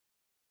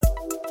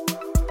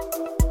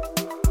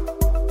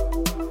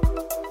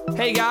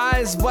Hey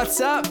guys, what's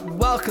up?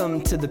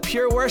 Welcome to the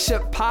Pure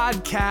Worship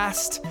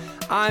Podcast.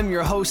 I'm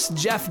your host,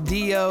 Jeff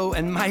Dio,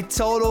 and my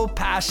total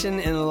passion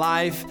in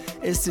life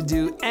is to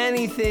do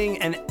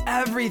anything and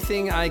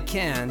everything I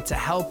can to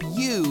help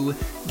you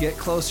get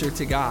closer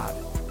to God.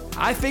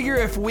 I figure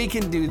if we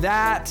can do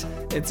that,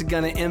 it's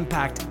going to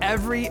impact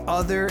every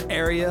other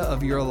area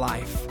of your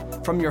life,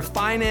 from your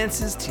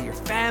finances to your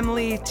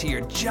family to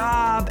your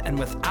job, and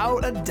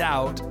without a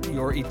doubt,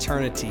 your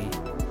eternity.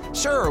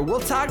 Sure, we'll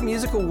talk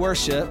musical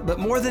worship, but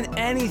more than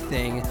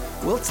anything,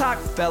 we'll talk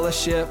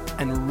fellowship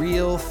and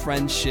real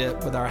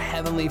friendship with our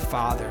Heavenly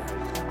Father.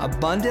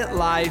 Abundant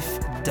life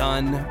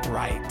done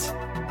right.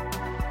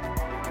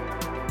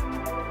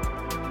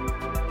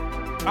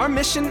 Our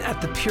mission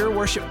at the Pure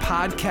Worship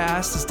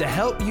Podcast is to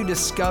help you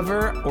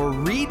discover or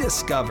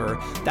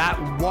rediscover that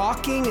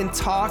walking and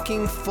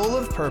talking full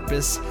of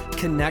purpose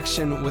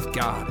connection with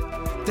God,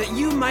 that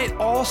you might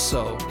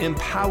also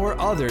empower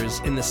others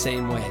in the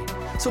same way.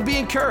 So be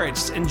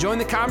encouraged and join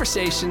the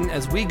conversation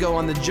as we go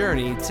on the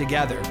journey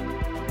together.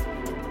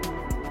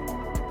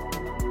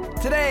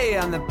 Today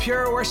on the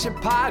Pure Worship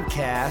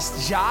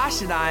Podcast,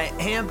 Josh and I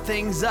amp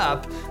things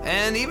up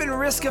and even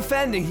risk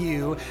offending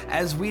you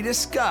as we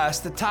discuss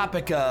the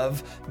topic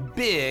of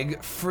big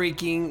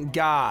freaking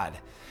God.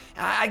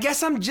 I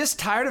guess I'm just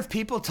tired of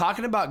people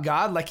talking about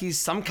God like he's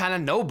some kind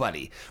of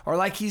nobody or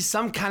like he's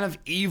some kind of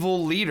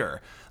evil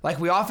leader. Like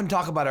we often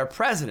talk about our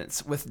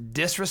presidents with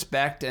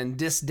disrespect and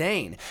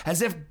disdain,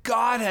 as if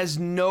God has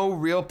no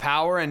real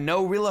power and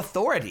no real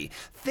authority.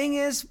 Thing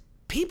is,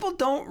 people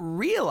don't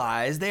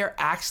realize they are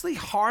actually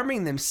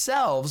harming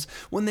themselves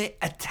when they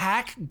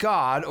attack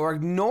God or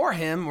ignore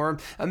him or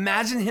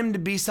imagine him to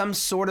be some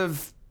sort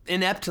of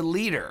inept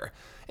leader.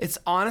 It's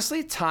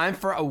honestly time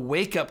for a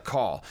wake-up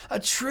call,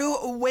 a true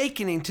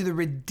awakening to the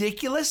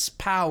ridiculous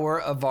power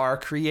of our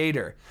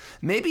Creator.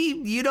 Maybe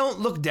you don't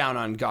look down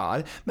on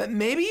God, but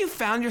maybe you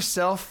found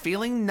yourself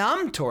feeling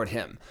numb toward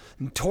him,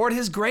 toward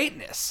his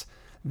greatness.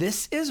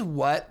 This is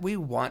what we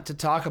want to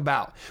talk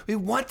about. We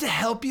want to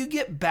help you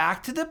get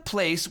back to the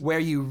place where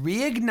you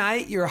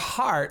reignite your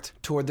heart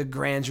toward the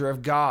grandeur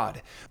of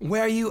God,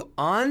 where you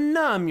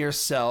unnumb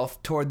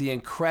yourself toward the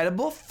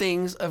incredible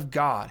things of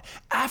God.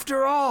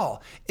 After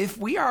all, if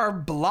we are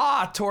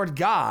blah toward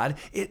God,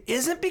 it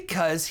isn't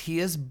because he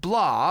is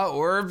blah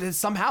or has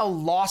somehow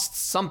lost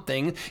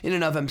something in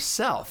and of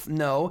himself.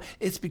 No,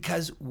 it's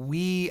because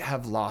we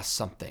have lost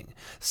something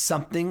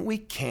we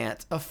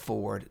can't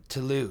afford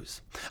to lose.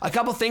 A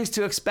couple things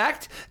to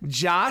expect.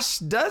 Josh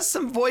does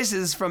some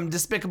voices from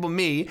Despicable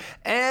Me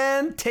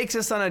and takes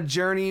us on a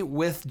journey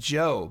with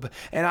Job.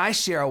 And I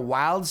share a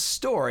wild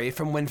story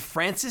from when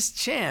Francis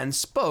Chan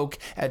spoke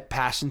at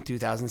Passion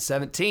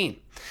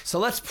 2017. So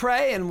let's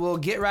pray and we'll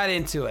get right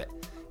into it.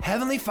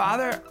 Heavenly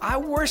Father, I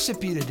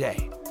worship you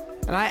today.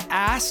 And I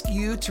ask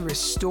you to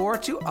restore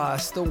to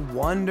us the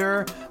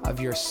wonder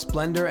of your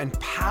splendor and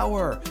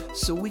power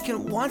so we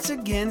can once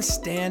again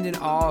stand in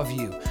awe of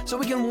you, so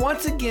we can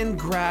once again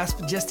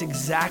grasp just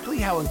exactly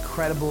how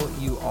incredible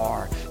you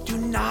are. Do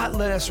not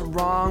let us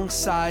wrong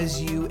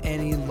size you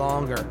any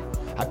longer.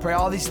 I pray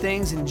all these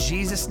things in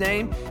Jesus'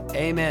 name,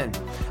 amen.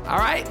 All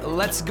right,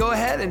 let's go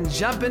ahead and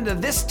jump into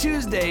this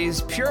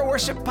Tuesday's Pure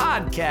Worship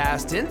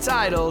Podcast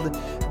entitled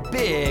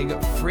Big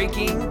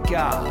Freaking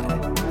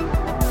God.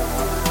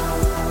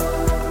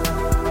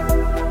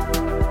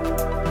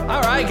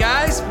 All right,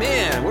 guys,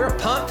 man, we're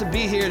pumped to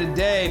be here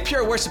today.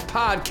 Pure Worship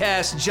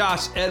Podcast,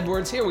 Josh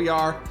Edwards, here we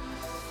are.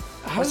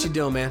 What you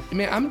doing, man?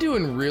 Man, I'm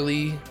doing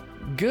really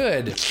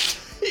good.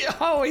 You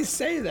always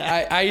say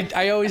that.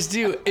 I always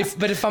do.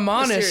 But if I'm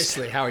honest,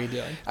 seriously, how are you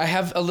doing? I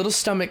have a little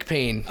stomach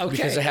pain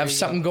because I have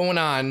something going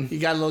on. You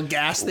got a little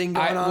gas thing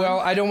going on? Well,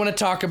 I don't want to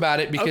talk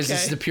about it because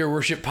this is the Pure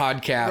Worship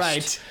Podcast.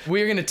 Right.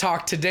 We're going to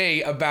talk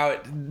today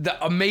about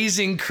the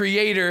amazing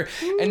Creator.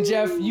 Ooh. And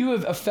Jeff, you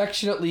have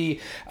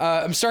affectionately,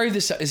 I'm sorry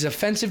this is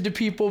offensive to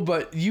people,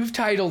 but you've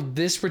titled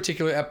this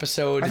particular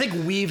episode. I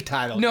think we've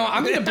titled No, it.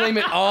 I'm going to blame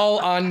it all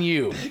on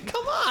you.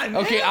 Come on,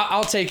 man. Okay,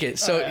 I'll take it.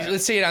 So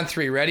let's say it on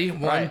 3. Ready?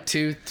 1,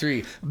 2,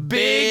 3.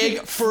 Big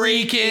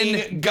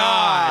freaking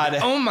God.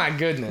 Oh my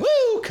goodness.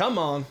 Woo, come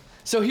on.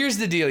 So here's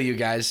the deal, you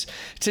guys.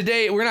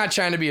 Today, we're not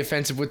trying to be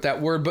offensive with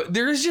that word, but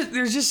there's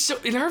just so,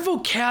 in our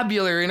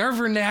vocabulary, in our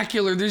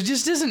vernacular, there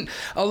just isn't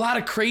a lot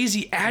of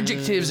crazy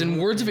adjectives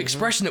and words of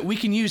expression that we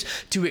can use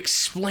to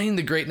explain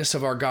the greatness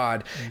of our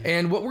God.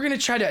 And what we're going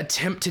to try to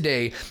attempt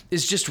today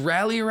is just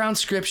rally around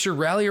scripture,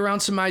 rally around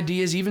some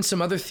ideas, even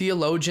some other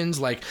theologians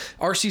like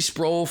R.C.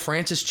 Sproul,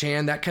 Francis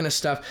Chan, that kind of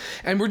stuff.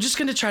 And we're just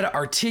going to try to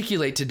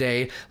articulate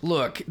today,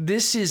 look,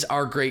 this is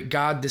our great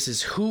God. This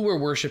is who we're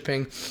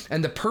worshiping.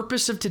 And the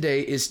purpose of today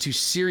is to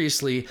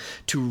seriously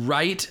to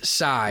right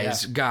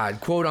size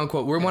God, quote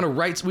unquote. We want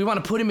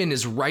to put him in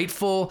his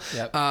rightful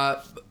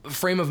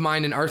frame of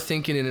mind and our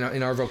thinking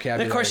in our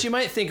vocabulary. And of course, you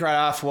might think right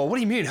off, well, what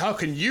do you mean? How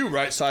can you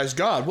right-size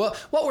God? Well,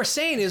 what we're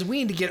saying is we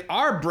need to get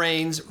our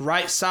brains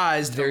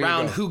right-sized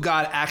around who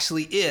God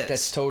actually is.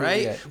 That's totally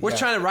right? it. We're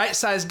trying to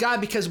right-size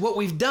God because what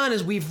we've done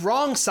is we've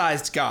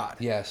wrong-sized God.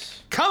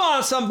 Yes. Come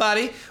on,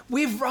 somebody.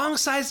 We've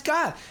wrong-sized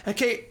God.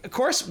 Okay, of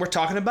course, we're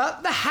talking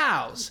about the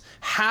hows.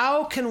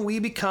 How can we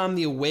become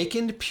the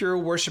awakened, pure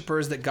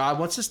worshipers that God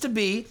wants us to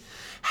be?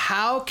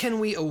 How can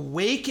we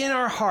awaken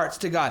our hearts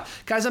to God?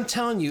 Guys, I'm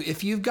telling you,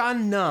 if you've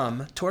gone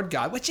numb toward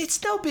God, which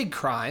it's no big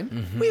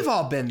crime, we've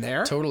all been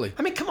there. Totally.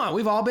 I mean, come on,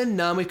 we've all been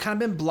numb. We've kind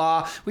of been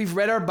blah. We've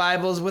read our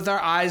Bibles with our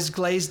eyes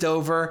glazed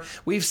over.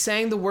 We've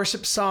sang the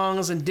worship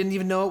songs and didn't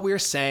even know what we were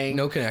saying.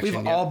 No connection.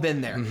 We've all been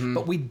there,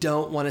 but we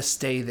don't want to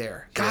stay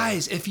there.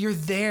 Guys, if you're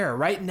there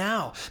right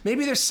now,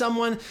 maybe there's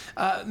someone,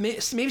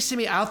 maybe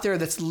somebody out there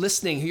that's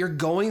listening who you're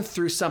going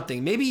through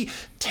something. Maybe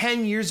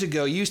 10 years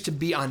ago, you used to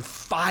be on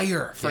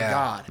fire for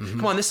God.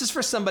 Come on, this is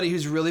for somebody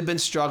who's really been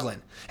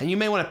struggling. And you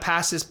may want to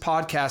pass this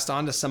podcast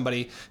on to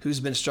somebody who's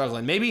been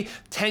struggling. Maybe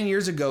 10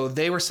 years ago,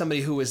 they were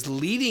somebody who was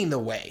leading the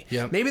way.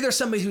 Yep. Maybe there's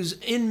somebody who's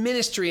in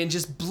ministry and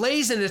just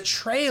blazing a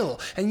trail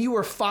and you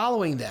were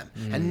following them.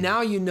 And now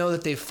you know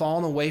that they've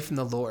fallen away from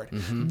the Lord.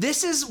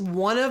 This is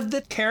one of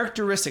the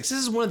characteristics. This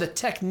is one of the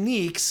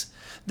techniques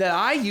that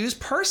I use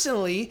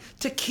personally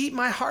to keep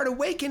my heart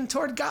awakened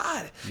toward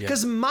God.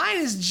 Because mine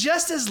is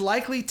just as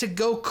likely to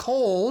go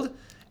cold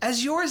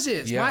as yours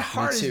is. Yeah, my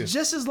heart is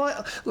just as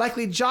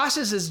likely,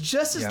 Josh's is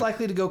just as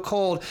likely to go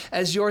cold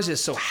as yours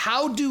is. So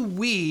how do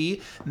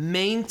we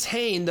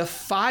maintain the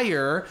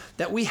fire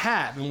that we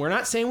have? And we're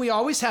not saying we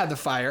always have the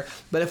fire,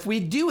 but if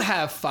we do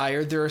have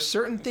fire, there are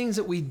certain things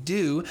that we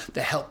do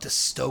that help to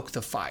stoke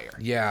the fire.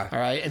 Yeah. All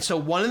right. And so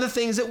one of the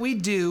things that we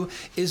do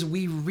is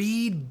we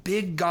read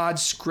big God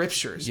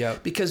scriptures.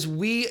 Yep. Because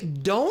we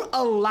don't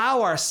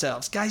allow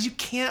ourselves, guys, you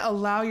can't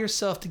allow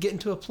yourself to get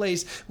into a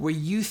place where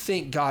you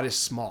think God is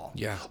small.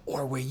 Yeah.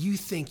 Or where you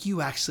think you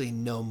actually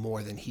know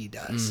more than he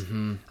does.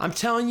 I'm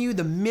telling you,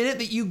 the minute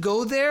that you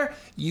go there,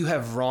 you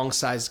have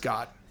wrong-sized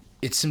God.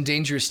 It's some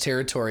dangerous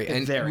territory.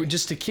 And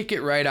just to kick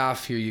it right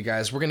off here, you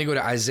guys, we're going to go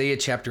to Isaiah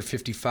chapter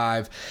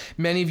 55.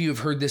 Many of you have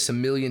heard this a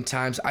million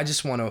times. I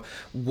just want to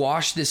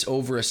wash this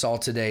over us all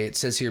today. It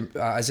says here,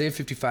 Isaiah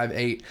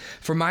 55:8,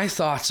 "For my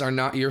thoughts are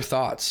not your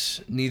thoughts,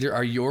 neither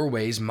are your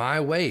ways my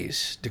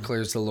ways,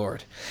 declares the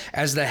Lord.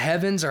 As the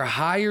heavens are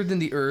higher than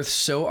the earth,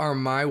 so are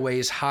my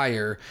ways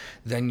higher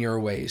than your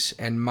ways,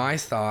 and my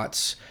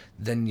thoughts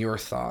than your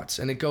thoughts."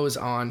 And it goes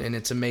on, and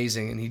it's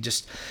amazing. And he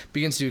just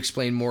begins to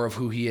explain more of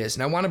who he is.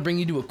 And I want to bring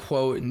you to a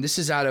quote, and this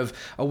is out of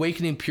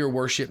Awakening Pure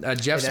Worship,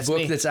 Jeff's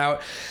book that's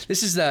out.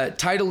 This is the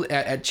title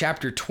at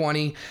chapter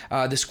 20.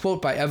 This quote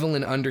by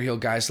Evelyn Underhill,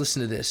 guys,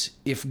 listen to this.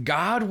 "If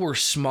God were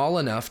small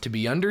enough to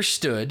be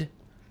understood,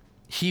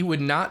 he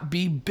would not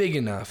be big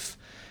enough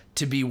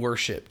to be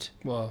worshipped."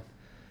 Well,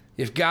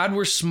 if God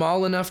were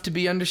small enough to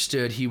be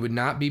understood, he would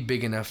not be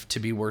big enough to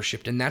be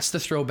worshipped. And that's the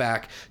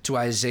throwback to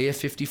Isaiah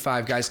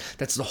 55, guys.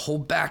 That's the whole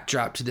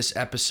backdrop to this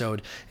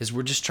episode, is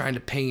we're just trying to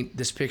paint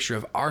this picture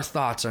of our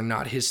thoughts are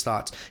not his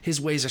thoughts. His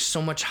ways are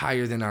so much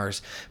higher than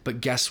ours.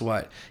 But guess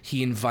what?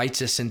 He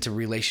invites us into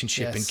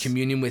relationship and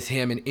communion with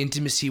him and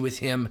intimacy with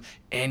him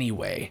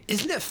anyway.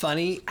 Isn't it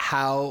funny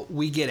how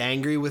we get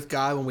angry with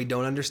God when we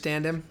don't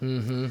understand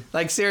him?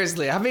 Like,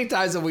 seriously, how many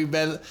times have we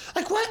been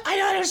like, what? I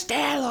don't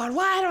understand, Lord.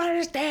 Why I don't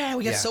understand?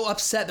 We get so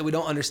upset that we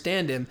don't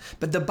understand him.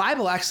 But the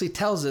Bible actually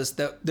tells us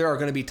that there are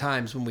going to be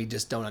times when we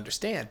just don't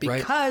understand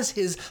because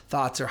his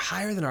thoughts are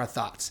higher than our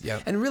thoughts.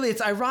 And really,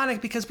 it's ironic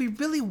because we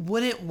really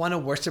wouldn't want to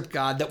worship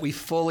God that we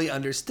fully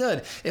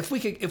understood. If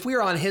we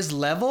were on his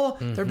level,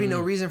 there'd be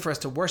no reason for us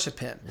to worship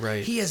him.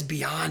 He is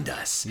beyond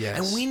us.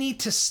 And we need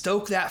to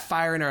stoke that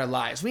fire in our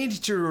lives. We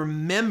need to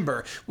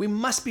remember, we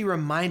must be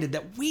reminded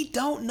that we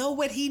don't know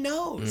what he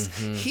knows.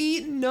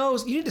 He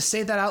knows. You need to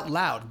say that out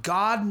loud.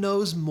 God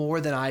knows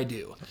more than I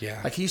do.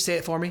 Like, can you say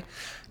it for me?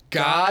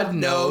 God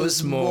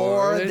knows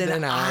more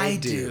than I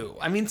do.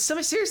 I mean,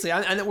 seriously,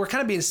 I know we're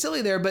kind of being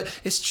silly there, but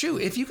it's true.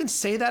 If you can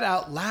say that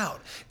out loud,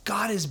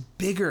 God is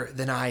bigger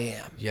than I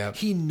am.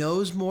 He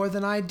knows more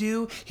than I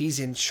do. He's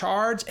in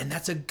charge, and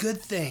that's a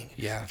good thing.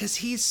 Because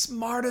he's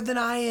smarter than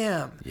I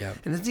am.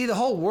 And see, the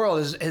whole world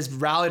has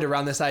rallied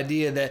around this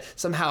idea that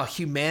somehow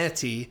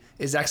humanity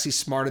is actually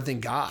smarter than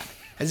God.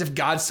 As if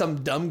God's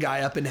some dumb guy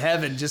up in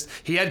heaven. Just,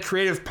 he had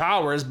creative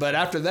powers, but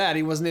after that,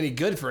 he wasn't any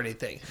good for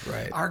anything.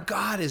 Our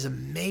God is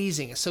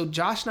amazing. So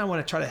Josh and I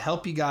want to try to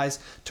help you guys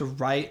to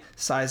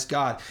right-size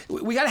God.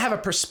 We got to have a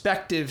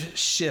perspective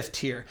shift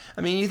here.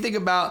 I mean, you think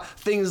about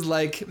things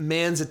like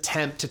man's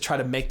attempt to try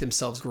to make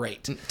themselves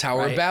great.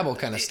 Tower of Babel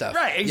kind of stuff.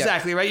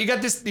 Exactly. You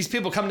got these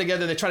people come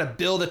together, they try to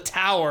build a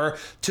tower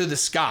to the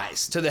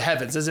skies, to the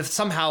heavens, as if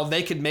somehow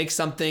they could make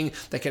something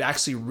that could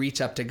actually reach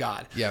up to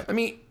God. I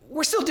mean,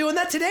 we're still doing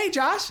that today,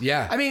 Josh.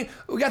 Yeah. I mean,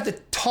 we got the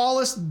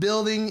tallest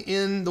building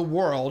in the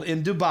world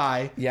in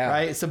Dubai. Yeah.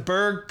 Right? It's the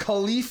Burj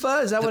Khalifa.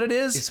 Is that what it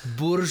is? It's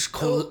Burj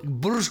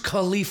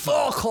Khalifa.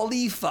 Oh,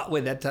 Khalifa.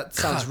 Wait, that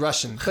sounds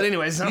Russian. But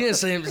anyways.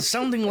 Yes, it's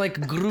sounding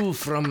like Gru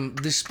from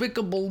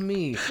Despicable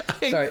Me.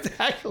 Sorry.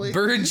 Exactly.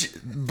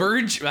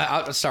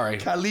 Sorry.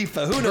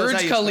 Khalifa. Who knows?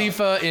 Burj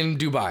Khalifa in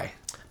Dubai.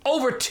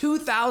 Over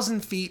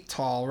 2,000 feet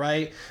tall,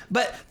 right?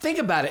 But think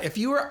about it. If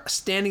you were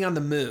standing on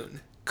the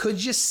moon,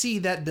 could you see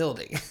that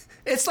building?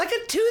 It's like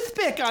a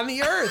toothpick on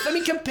the earth. I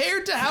mean,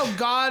 compared to how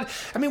God,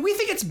 we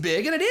think it's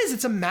big, and it is.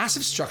 It's a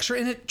massive structure,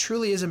 and it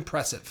truly is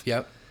impressive.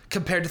 Yep.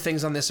 Compared to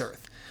things on this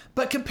earth.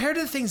 But compared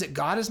to the things that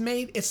God has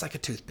made, it's like a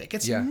toothpick.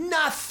 It's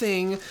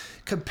nothing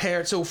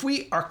compared. So if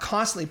we are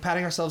constantly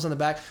patting ourselves on the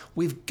back,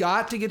 we've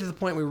got to get to the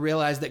point where we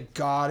realize that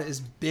God is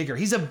bigger.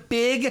 He's a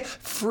big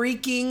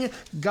freaking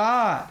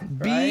God.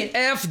 Right?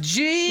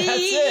 BFG, That's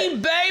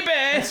it. baby.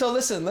 And so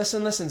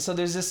listen. So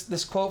there's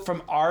this quote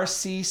from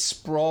R.C.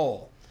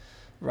 Sproul,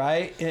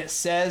 right? And it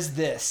says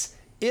this: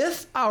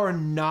 if our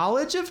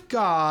knowledge of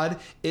God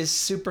is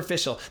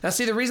superficial. Now,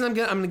 see, the reason I'm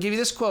going to give you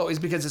this quote is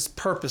because it's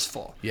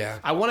purposeful. Yeah.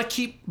 I want to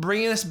keep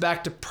bringing us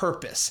back to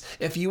purpose.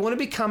 If you want to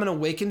become an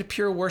awakened,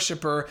 pure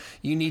worshiper,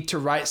 you need to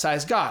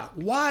right-size God.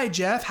 Why,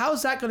 Jeff? How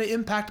is that going to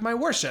impact my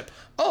worship?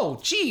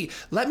 Oh, gee,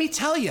 let me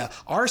tell you.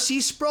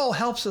 R.C. Sproul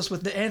helps us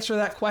with the answer to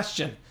that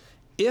question.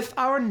 If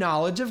our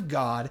knowledge of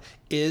God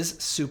is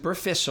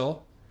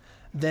superficial,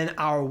 then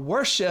our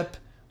worship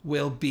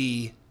will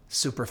be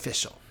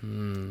superficial.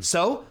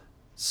 So,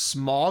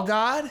 small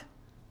God,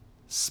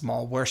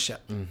 small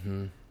worship.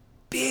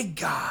 Big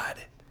God,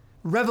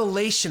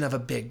 revelation of a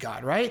big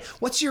God, right?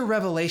 What's your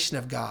revelation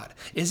of God?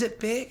 Is it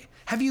big?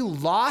 Have you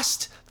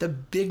lost the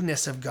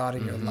bigness of God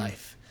in your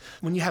life?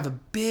 When you have a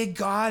big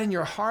God in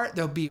your heart,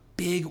 there'll be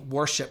big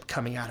worship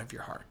coming out of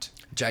your heart.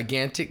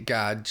 Gigantic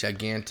God,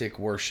 gigantic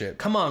worship.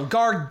 Come on,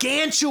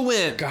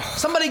 gargantuan.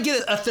 Somebody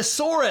get a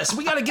thesaurus.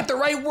 We got to get the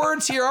right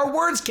words here. Our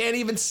words can't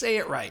even say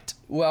it right.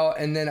 Well,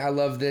 and then I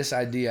love this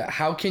idea.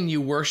 How can you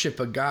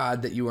worship a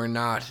God that you are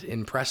not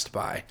impressed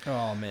by?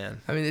 Oh, man.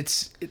 I mean,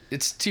 it's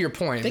to your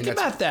point. Think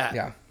about that.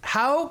 Yeah.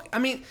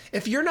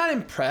 If you're not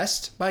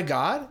impressed by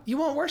God, you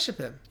won't worship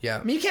him. Yeah.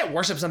 I mean, you can't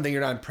worship something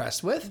you're not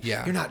impressed with.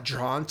 Yeah. You're not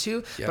drawn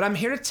to. Yeah. But I'm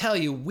here to tell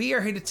you, we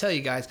are here to tell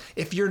you guys,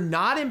 if you're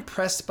not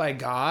impressed by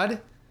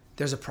God,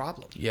 there's a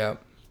problem. Yeah.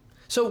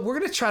 So we're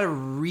going to try to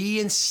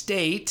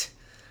reinstate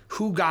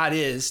who God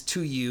is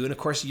to you. And of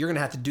course, you're going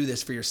to have to do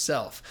this for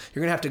yourself.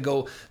 You're going to have to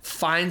go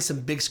find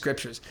some big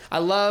scriptures.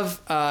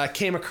 I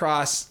came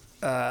across,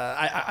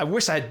 I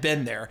wish I had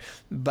been there,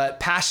 but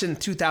Passion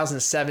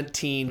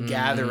 2017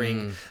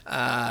 gathering,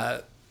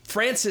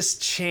 Francis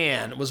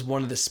Chan was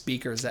one of the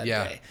speakers that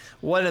day.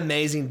 What an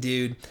amazing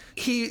dude.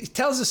 He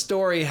tells a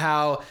story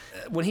how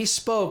when he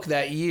spoke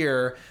that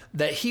year,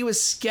 that he was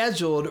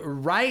scheduled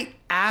right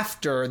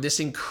after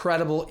this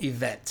incredible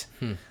event.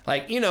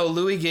 Like,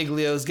 Louis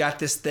Giglio's got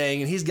this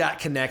thing and he's got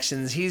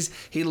connections.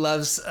 He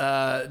loves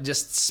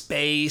just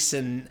space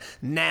and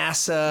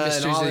NASA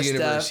Mysteries and all of this the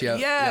universe, stuff.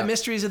 yeah.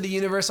 Mysteries of the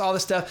universe, all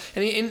this stuff.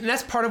 And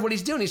that's part of what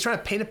he's doing. He's trying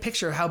to paint a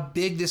picture of how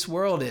big this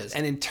world is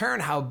and in turn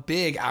how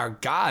big our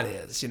God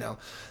is,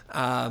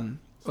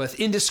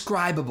 with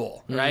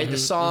Indescribable, right? The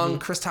song,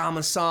 Chris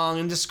Tomlin's song,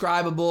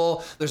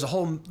 Indescribable. There's a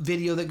whole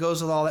video that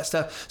goes with all that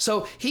stuff.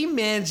 So he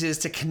manages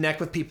to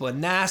connect with people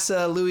in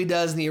NASA, Louis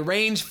does, and he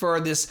arranged for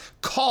this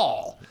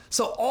call.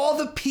 So all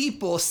the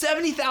people,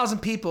 70,000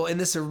 people in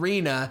this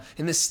arena,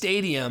 in this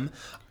stadium,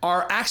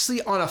 are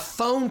actually on a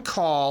phone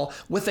call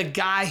with a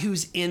guy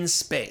who's in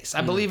space.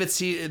 I believe it's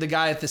the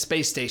guy at the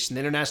space station,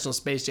 the International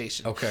Space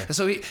Station. Okay. And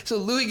so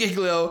Louis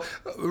Giglio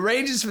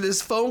arranges for this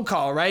phone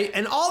call, right?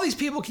 And all these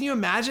people, can you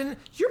imagine?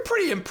 You're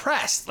pretty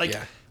impressed.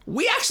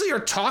 We actually are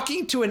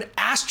talking to an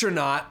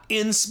astronaut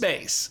in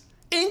space.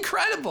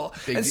 Incredible.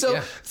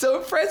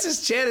 So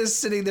Francis Chan is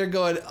sitting there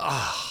going,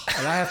 oh,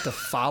 and I have to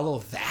follow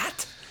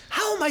that?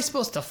 How am I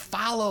supposed to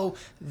follow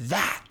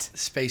that?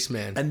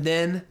 Spaceman. And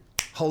then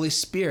Holy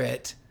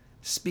Spirit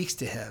speaks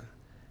to him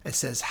and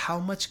says, how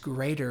much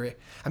greater,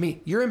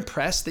 you're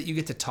impressed that you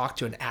get to talk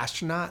to an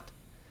astronaut?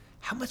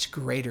 How much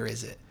greater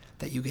is it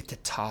that you get to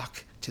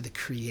talk to the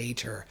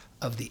creator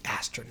of the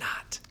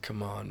astronaut?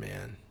 Come on,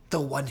 man. The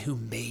one who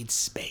made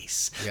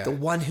space, Yeah. the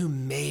one who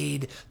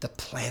made the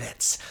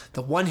planets,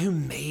 the one who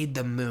made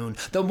the moon,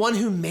 the one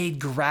who made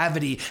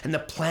gravity and the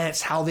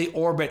planets, how they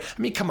orbit.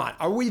 Come on,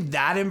 are we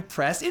that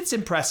impressed? It's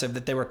impressive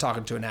that they were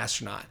talking to an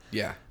astronaut.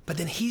 Yeah. But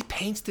then he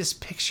paints this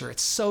picture.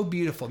 It's so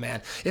beautiful,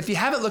 man. If you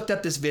haven't looked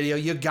up this video,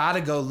 you got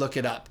to go look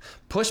it up.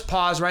 Push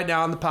pause right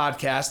now on the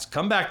podcast.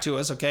 Come back to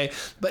us, okay?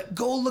 But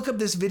go look up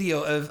this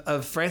video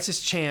of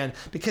Francis Chan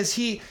because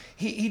he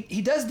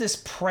does this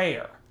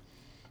prayer.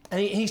 And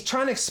he's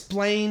trying to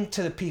explain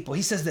to the people.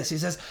 He says this. He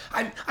says,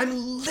 I'm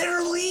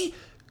literally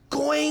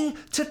going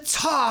to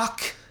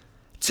talk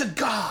to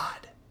God.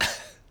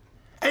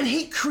 And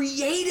he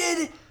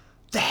created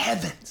the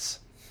heavens.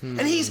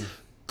 And he's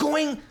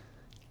going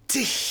to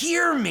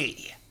hear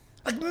me.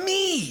 Like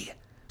me.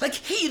 Like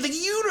he,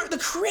 the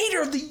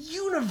creator of the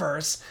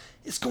universe,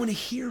 is going to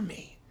hear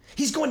me.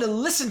 He's going to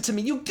listen to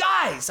me. You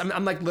guys,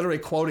 I'm like literally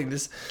quoting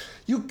this.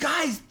 You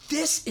guys,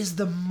 this is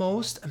the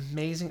most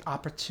amazing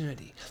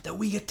opportunity that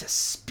we get to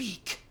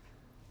speak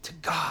to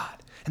God.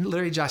 And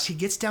literally, Josh, he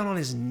gets down on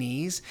his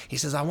knees. He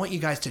says, I want you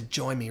guys to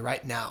join me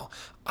right now.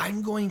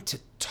 I'm going to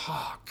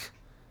talk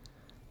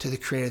to the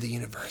creator of the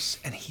universe,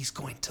 and he's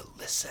going to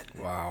listen.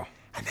 Wow.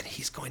 And then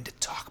he's going to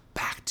talk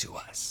back to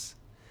us.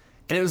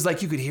 And it was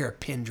like you could hear a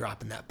pin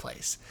drop in that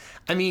place.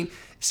 I mean,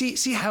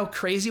 see how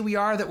crazy we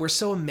are that we're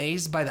so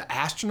amazed by the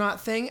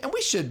astronaut thing? And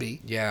we should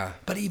be. Yeah.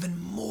 But even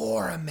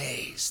more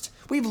amazed.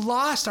 We've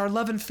lost our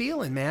love and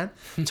feeling, man,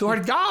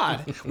 toward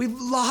God. We've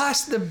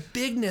lost the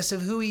bigness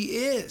of who he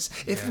is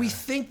if we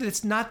think that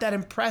it's not that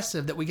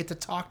impressive that we get to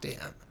talk to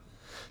him.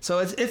 So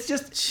it's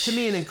just, to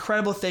me, an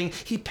incredible thing.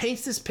 He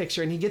paints this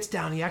picture and he gets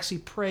down, he actually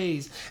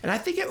prays. And I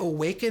think it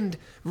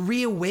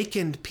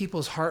reawakened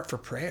people's heart for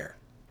prayer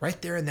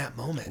right there in that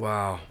moment.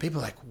 Wow. People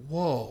are like,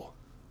 whoa,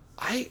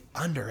 I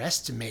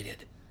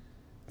underestimated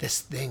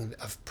this thing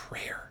of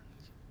prayer.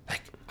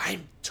 Like,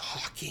 I'm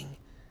talking.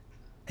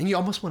 And you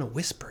almost want to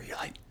whisper. You're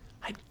like,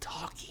 I'm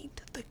talking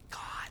to the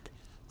God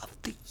of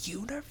the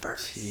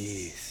universe.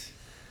 Jeez.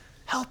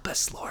 Help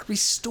us, Lord.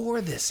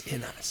 Restore this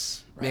in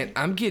us. Right? Man,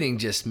 I'm getting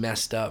just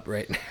messed up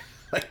right now.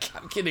 Like,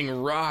 I'm getting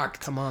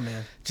rocked. Come on,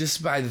 man.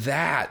 Just by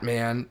that,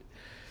 man.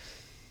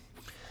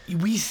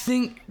 We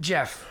think,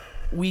 Jeff,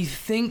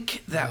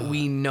 that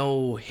we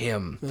know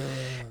him.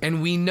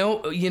 And we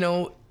know,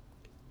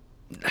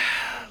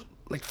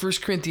 like 1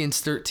 Corinthians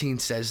 13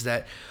 says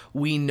that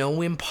we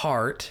know in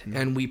part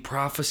and we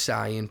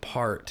prophesy in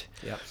part.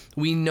 Yep.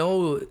 We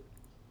know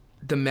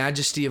the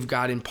majesty of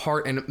God in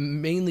part, and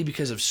mainly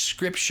because of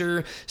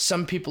scripture.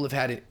 Some people have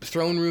had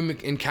throne room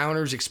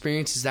encounters,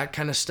 experiences, that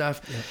kind of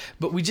stuff. Yep.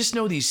 But we just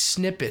know these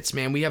snippets,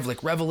 man. We have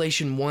like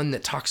Revelation 1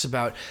 that talks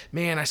about,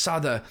 man, I saw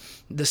the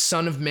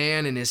Son of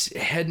Man, and his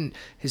head and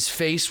his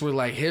face were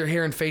like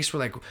hair and face were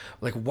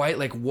like white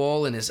like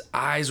wool, and his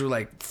eyes were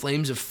like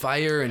flames of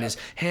fire, and his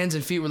hands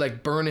and feet were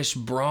like burnished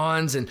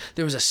bronze, and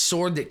there was a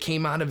sword that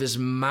came out of his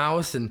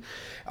mouth, and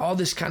all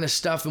this kind of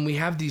stuff. And we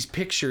have these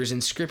pictures in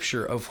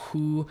scripture of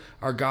who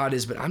our God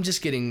is, but I'm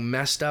just getting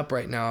messed up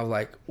right now.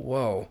 Like,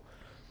 whoa,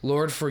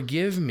 Lord,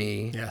 forgive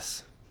me.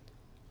 Yes.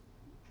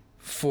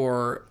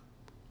 For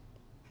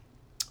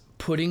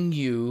putting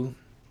you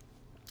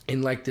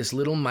in like this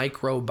little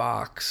micro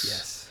box.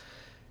 Yes.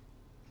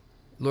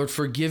 Lord,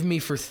 forgive me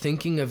for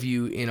thinking of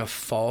you in a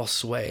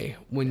false way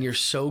when you're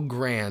so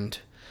grand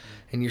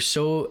and you're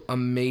so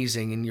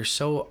amazing and you're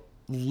so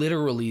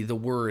literally the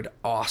word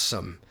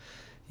awesome.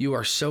 You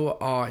are so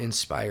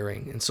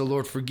awe-inspiring. And so,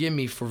 Lord, forgive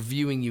me for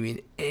viewing you in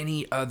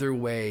any other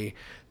way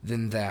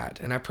than that.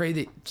 And I pray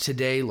that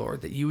today, Lord,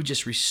 that you would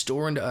just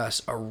restore unto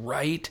us a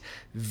right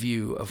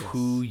view of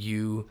who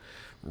you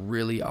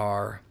really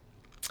are.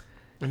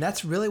 And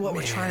that's really what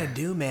we're trying to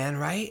do, man,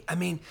 right? I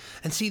mean,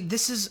 and see,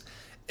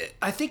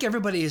 I think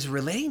everybody is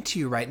relating to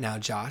you right now,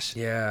 Josh.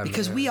 Yeah,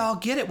 because we all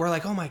get it. We're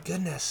like, oh my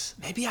goodness,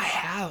 maybe I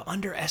have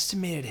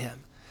underestimated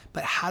him.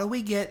 But how do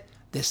we get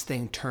this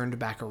thing turned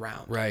back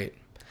around? Right.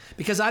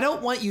 Because I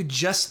don't want you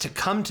just to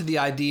come to the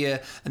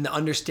idea and the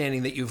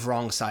understanding that you've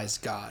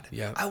wrong-sized God.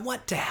 Yeah. I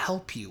want to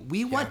help you.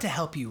 We want to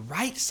help you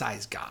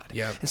right-size God.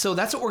 Yeah. And so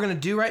that's what we're going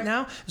to do right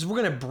now, is we're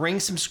going to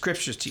bring some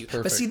scriptures to you.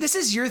 Perfect. But see, this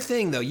is your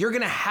thing, though. You're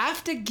going to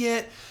have to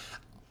get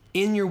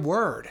in your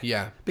word.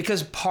 Yeah.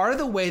 Because part of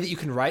the way that you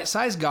can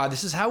right-size God,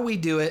 this is how we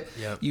do it.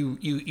 Yep.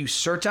 You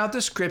search out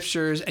the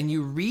scriptures and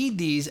you read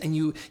these and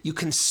you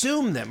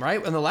consume them,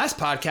 right? In the last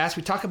podcast,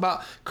 we talk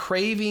about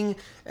craving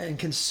and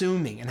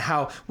consuming and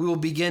how we will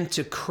begin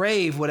to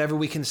crave whatever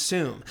we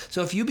consume.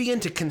 So if you begin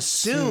to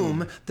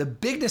consume the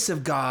bigness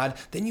of God,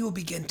 then you will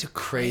begin to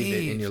crave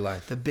it in your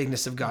life. the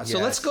bigness of God. Yes. So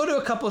let's go to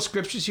a couple of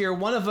scriptures here.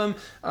 One of them,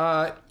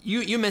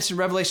 you mentioned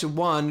Revelation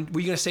 1. Were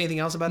you going to say anything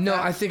else about that? No,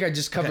 I think I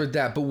just covered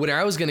that. But what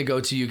I was going to go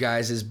to you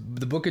guys is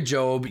the book of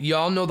Job.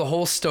 Y'all know the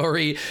whole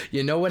story.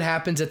 You know what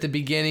happens at the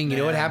beginning. You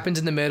know what happens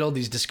in the middle.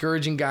 These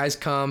discouraging guys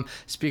come,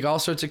 speak all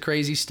sorts of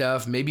crazy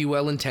stuff, maybe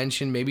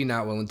well-intentioned, maybe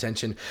not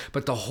well-intentioned.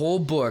 But the whole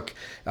book,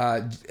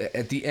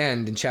 at the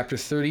end, in chapter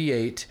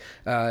 38,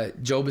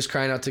 Job is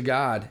crying out to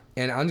God.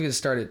 And I'm going to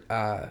start it.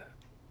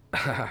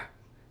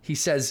 He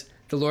says,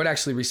 the Lord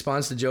actually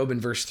responds to Job in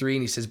verse 3,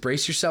 and he says,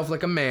 brace yourself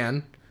like a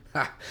man.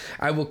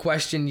 I will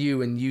question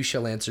you, and you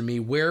shall answer me.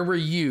 Where were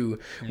you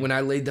when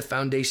I laid the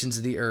foundations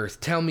of the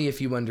earth? Tell me if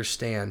you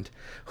understand.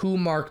 Who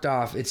marked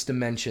off its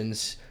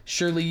dimensions?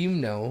 Surely you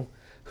know.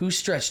 Who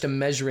stretched a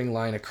measuring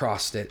line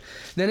across it?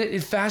 Then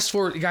it fast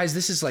forward, guys,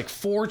 this is like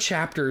 4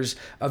 chapters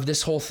of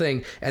this whole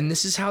thing. And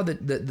this is how the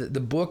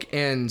book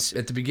ends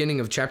at the beginning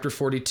of chapter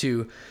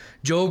 42.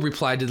 Job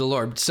replied to the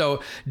Lord.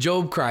 So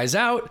Job cries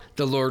out,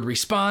 the Lord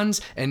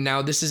responds, and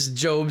now this is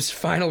Job's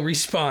final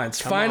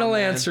response. Final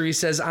answer. He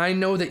says, I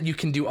know that you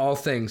can do all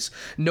things.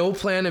 No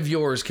plan of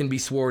yours can be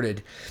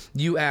thwarted.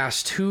 You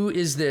asked, who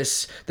is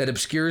this that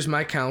obscures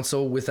my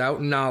counsel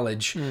without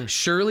knowledge?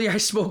 Surely I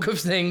spoke of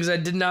things I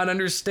did not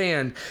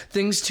understand,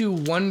 things too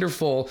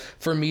wonderful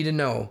for me to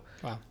know.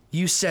 Wow.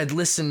 You said,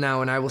 listen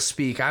now, and I will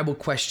speak. I will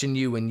question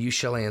you, and you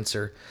shall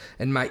answer.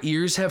 And my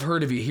ears have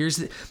heard of you. Here's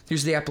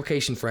the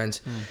application,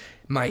 friends.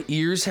 My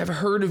ears have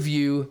heard of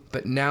you,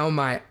 but now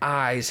my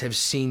eyes have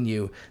seen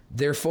you.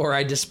 Therefore,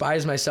 I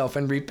despise myself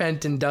and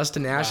repent in dust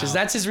and ashes. Wow.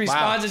 That's his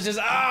response. Wow. It's just,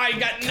 I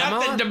got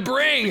nothing to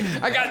bring.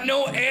 I got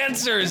no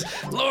answers.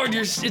 Lord,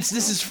 this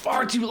is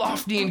far too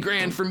lofty and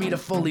grand for me to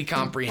fully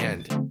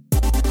comprehend.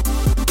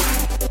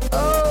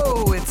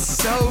 Oh, it's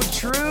so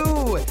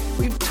true.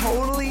 We've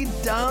totally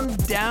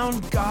dumbed down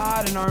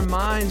God in our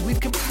minds. We've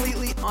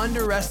completely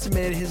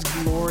underestimated his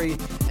glory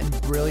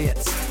and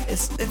brilliance.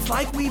 It's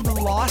like we've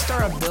lost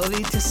our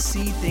ability to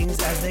see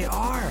things as they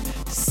are,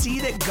 to see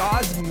that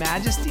God's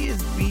majesty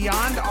is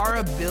beyond our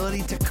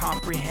ability to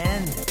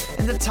comprehend.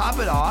 And to top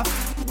it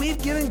off, we've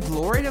given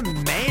glory to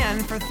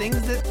man for things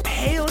that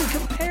pale in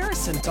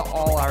comparison to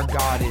all our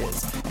God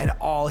is and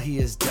all he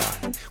has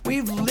done.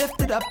 We've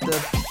lifted up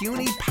the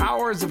puny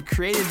powers of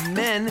created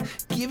men,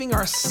 giving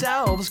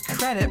ourselves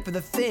credit for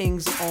the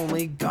things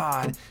only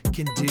God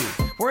can do.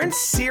 We're in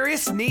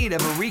serious need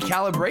of a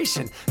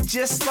recalibration,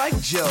 just like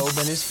Job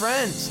and his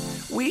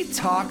friends. We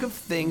talk of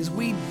things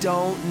we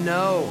don't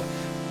know.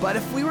 But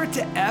if we were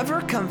to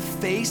ever come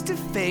face to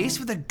face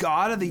with the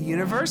God of the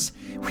universe,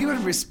 we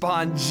would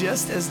respond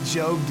just as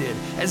Job did,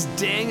 as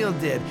Daniel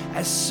did,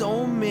 as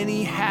so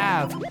many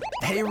have.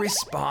 They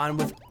respond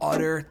with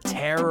utter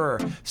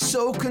terror,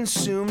 so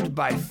consumed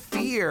by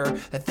fear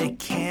that they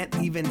can't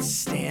even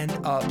stand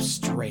up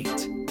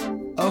straight.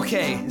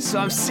 Okay, so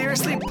I'm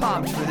seriously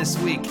pumped for this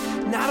week.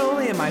 Not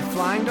only am I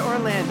flying to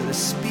Orlando to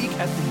speak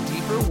at the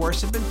Deeper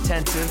Worship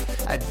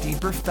Intensive at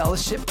Deeper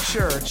Fellowship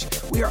Church,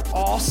 we are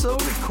also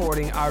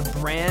recording our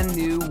brand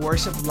new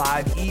Worship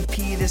Live EP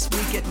this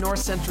week at North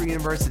Central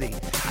University.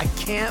 I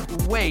can't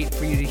wait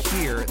for you to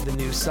hear the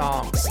new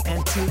songs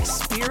and to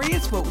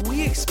experience what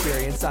we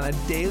experience on a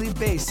daily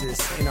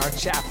basis in our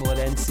chapel at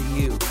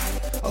NCU.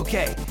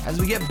 Okay, as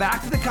we get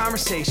back to the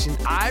conversation,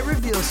 I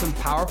reveal some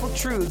powerful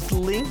truths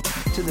linked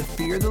to the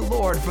fear of the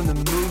Lord from the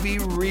movie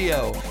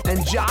Rio.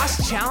 And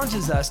Josh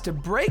challenges us to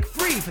break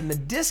free from the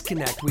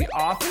disconnect we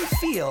often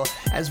feel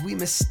as we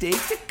mistake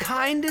the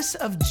kindness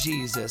of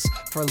Jesus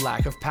for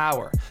lack of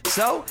power.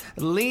 So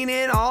lean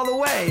in all the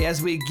way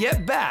as we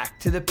get back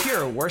to the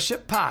Pure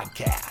Worship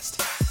Podcast.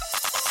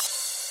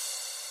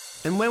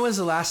 And when was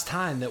the last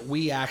time that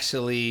we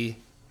actually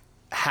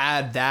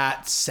had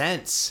that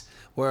sense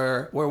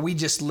where we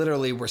just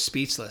literally were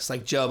speechless,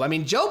 like Job? I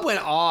mean, Job went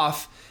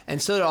off,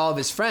 and so did all of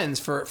his friends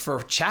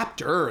for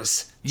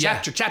chapters. Yeah.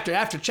 Chapter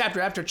after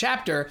chapter after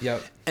chapter.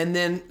 Yep. And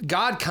then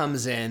God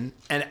comes in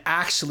and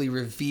actually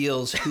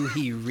reveals who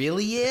he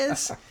really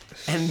is.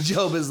 And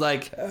Job is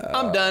like,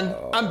 I'm done.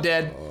 I'm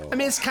dead. I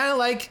mean, it's kind of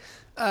like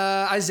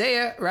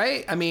Isaiah,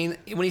 right? I mean,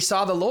 when he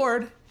saw the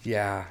Lord,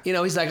 yeah,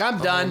 he's like, I'm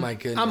done. Oh my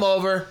goodness. I'm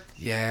over.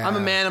 Yeah. I'm a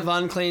man of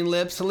unclean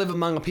lips to live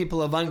among a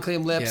people of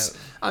unclean lips.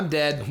 Yeah. I'm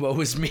dead. Woe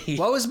is me.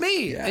 Woe is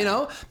me.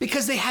 Yeah.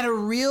 Because they had a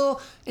real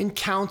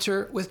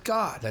encounter with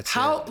God.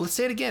 Let's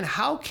say it again.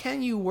 How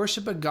can you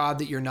worship a God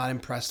that you're not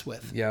impressed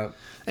with? Yeah.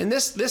 And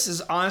this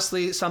is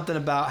honestly something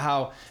about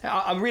how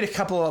I'll read a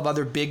couple of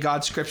other big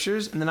God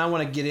scriptures, and then I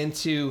want to get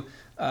into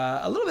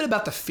a little bit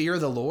about the fear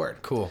of the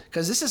Lord. Cool.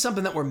 Because this is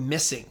something that we're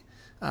missing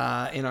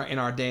in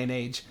our day and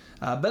age.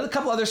 But a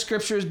couple other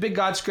scriptures, big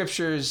God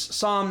scriptures.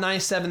 Psalm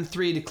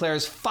 97:3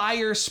 declares,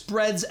 fire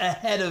spreads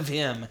ahead of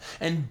him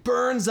and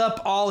burns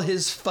up all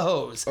his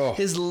foes. Oh.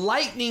 His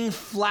lightning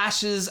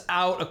flashes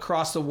out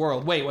across the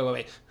world.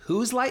 Wait.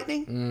 Whose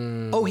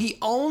lightning? Oh, he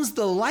owns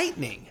the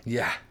lightning.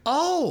 Yeah.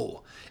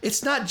 Oh,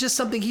 it's not just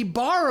something he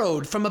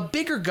borrowed from a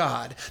bigger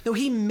God. No,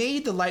 he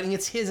made the lightning.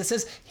 It's his. It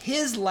says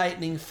his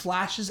lightning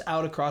flashes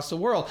out across the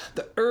world.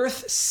 The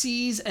earth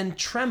sees and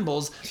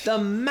trembles. The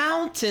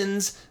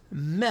mountains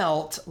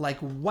melt like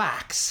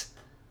wax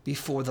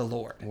before the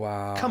Lord.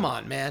 Wow. Come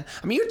on, man.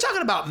 I mean, you're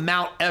talking about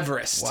Mount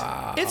Everest.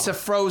 Wow. It's a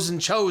frozen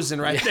chosen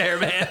right there,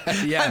 man.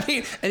 Yeah. I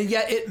mean, and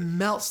yet it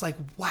melts like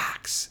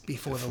wax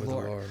before the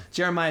Lord.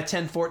 Jeremiah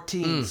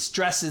 10:14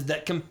 stresses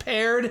that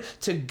compared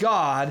to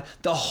God,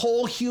 the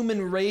whole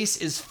human race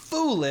is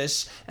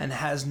foolish and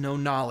has no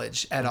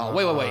knowledge at all.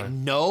 Wait.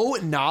 No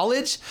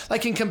knowledge?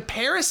 Like in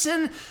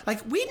comparison,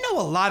 like we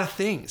know a lot of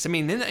things. I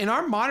mean, in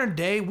our modern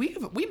day,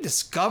 we've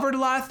discovered a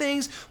lot of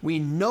things. We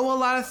know a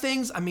lot of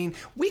things. I mean,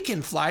 we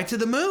can fly to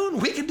the moon.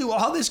 We can do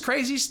all this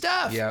crazy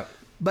stuff. Yeah.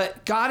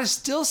 But God is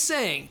still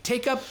saying,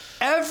 take up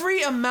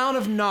every amount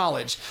of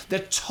knowledge, the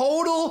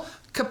total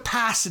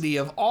capacity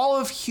of all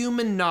of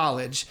human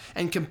knowledge,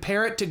 and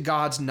compare it to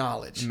God's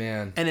knowledge.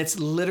 Man. And it's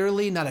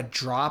literally not a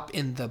drop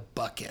in the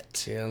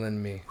bucket.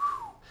 Killing me.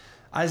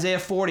 Isaiah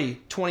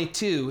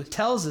 40:22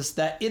 tells us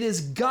that it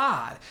is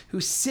God who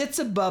sits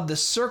above the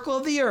circle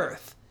of the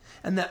earth,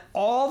 and that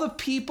all the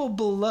people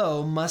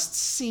below must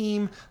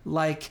seem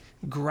like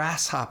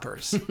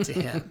grasshoppers to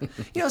him.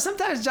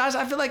 Sometimes, Josh,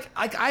 I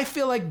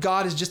feel like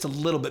God is just a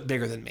little bit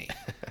bigger than me.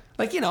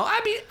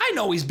 I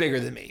know he's bigger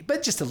than me,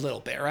 but just a little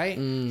bit, right?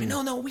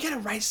 No, we got to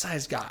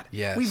right-size God.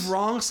 Yes. We've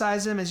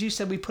wrong-sized him. As you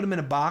said, we put him in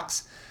a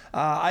box.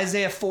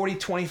 Isaiah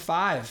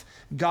 40:25,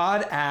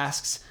 God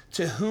asks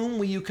To whom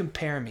will you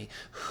compare me?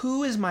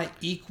 Who is my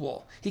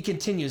equal? He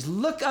continues,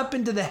 look up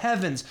into the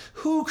heavens.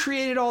 Who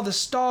created all the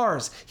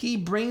stars? He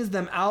brings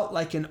them out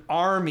like an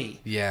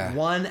army,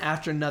 one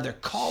after another,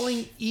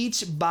 calling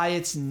each by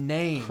its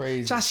name.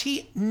 Crazy. Josh,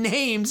 he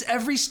names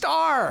every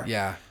star.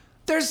 Yeah.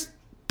 There's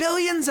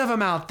billions of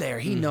them out there.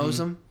 He knows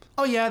them.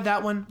 Oh yeah,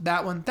 that one,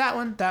 that one, that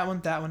one, that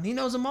one, that one. He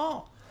knows them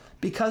all.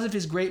 Because of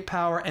his great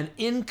power and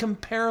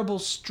incomparable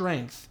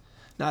strength,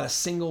 not a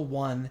single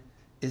one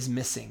is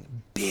missing.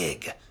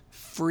 Big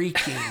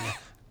freaking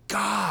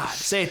God.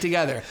 Say it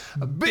together.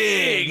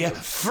 Big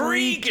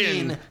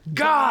freaking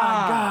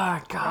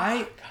God.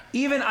 Right?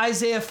 Even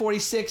Isaiah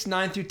 46,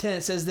 9 through 10,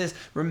 it says this,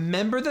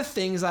 remember the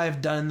things I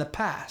have done in the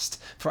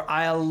past, for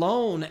I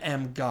alone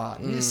am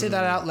God. You need to say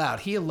that out loud.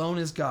 He alone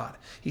is God.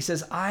 He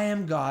says, I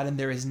am God and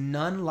there is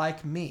none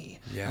like me.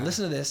 And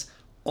listen to this.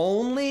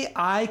 Only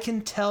I can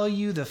tell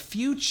you the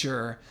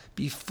future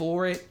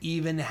before it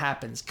even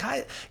happens.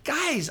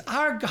 Guys,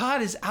 our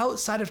God is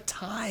outside of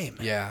time.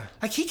 Yeah.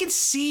 Like he can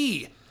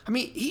see. I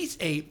mean, he's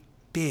a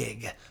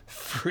big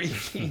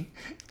freaking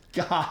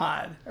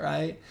God,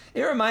 right?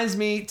 It reminds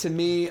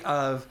me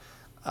of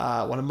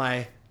one of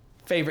my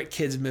favorite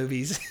kids'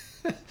 movies.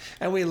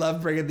 And we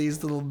love bringing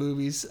these little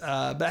movies.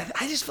 But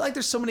I just feel like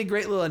there's so many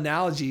great little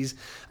analogies.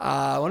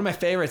 One of my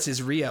favorites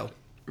is Rio.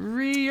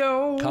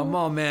 Come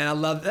on, man. I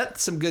love that.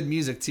 That's some good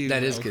music, too.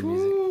 That is good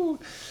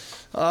music.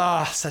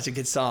 Such a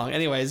good song.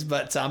 Anyways,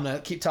 but I'm going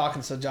to keep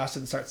talking so Josh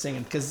doesn't start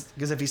singing. Because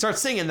if he starts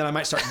singing, then I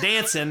might start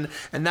dancing,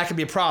 and that could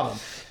be a problem.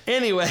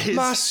 Anyways.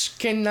 Mas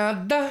que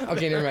nada.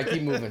 Okay, never mind.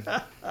 Keep moving.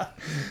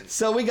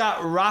 So we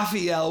got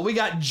Raphael. We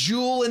got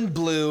Jewel and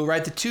Blue,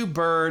 right? The two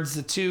birds,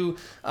 the two,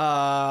 what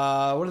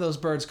are those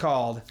birds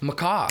called?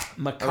 Macaw.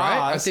 Macaws. Right?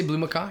 Aren't they blue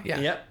macaw?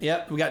 Yeah.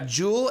 Yep. We got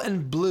Jewel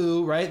and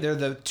Blue, right? They're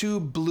the two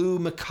blue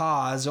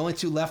macaws, the only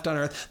two left on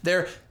Earth.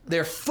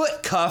 They're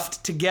foot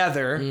cuffed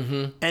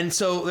together. And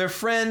so their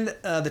friend,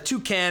 the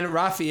toucan,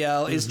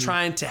 Raphael, is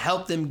trying to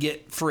help them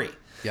get free.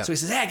 Yep. So he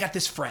says, hey, I got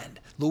this friend,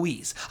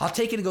 Louise. I'll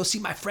take you to go see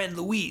my friend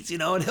Louise,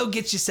 and he'll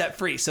get you set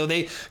free. So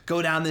they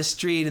go down this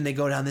street and they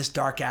go down this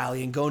dark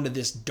alley and go into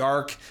this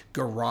dark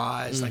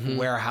garage, like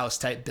warehouse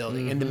type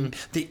building. And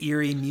the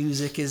eerie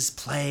music is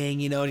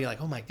playing, and you're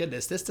like, oh my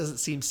goodness, this doesn't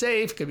seem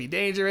safe. Could be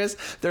dangerous.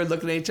 They're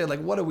looking at each other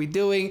like, what are we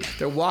doing?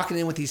 They're walking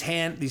in with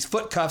these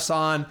foot cuffs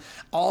on.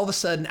 All of a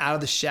sudden, out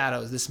of the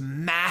shadows, this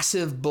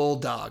massive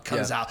bulldog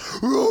comes out.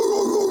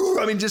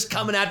 I mean, just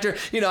coming after,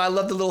 I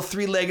love the little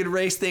three-legged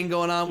race thing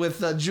going on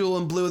with Jewel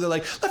and Blue. They're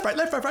like, left, right,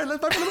 left, right, right,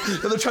 left, right,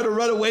 left. And they're trying to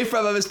run away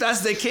from him as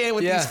fast as they can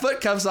with these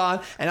foot cuffs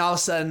on. And all of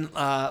a sudden,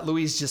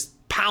 Louise just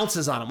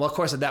pounces on him. Well, of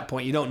course, at that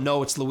point, you don't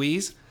know it's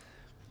Louise.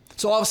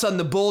 So all of a sudden,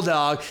 the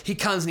bulldog, he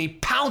comes and he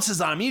pounces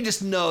on him. You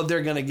just know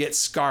they're going to get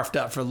scarfed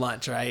up for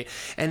lunch, right?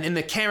 And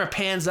the camera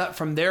pans up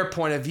from their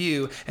point of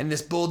view, and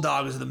this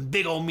bulldog is with a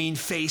big old mean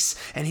face,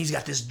 and he's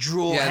got this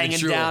drool hanging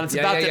down. It's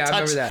about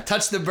to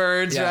touch the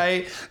birds,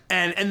 right?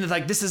 And they're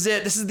like, this is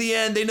it. This is the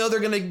end. They know they're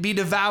going to be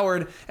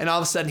devoured. And all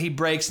of a sudden, he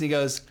breaks and he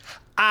goes,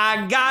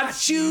 I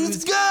got you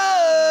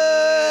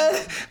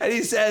good. And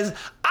he says,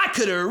 I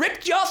could have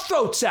ripped your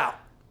throats out,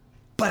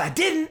 but I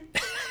didn't.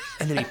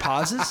 And then he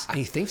pauses and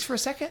he thinks for a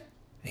second.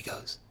 And he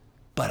goes,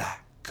 but I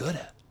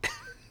coulda.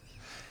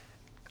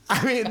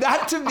 I mean,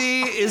 that to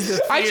me is the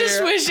fear. I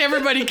just wish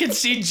everybody could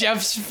see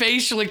Jeff's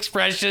facial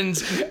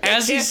expressions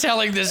as he's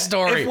telling this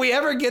story. If we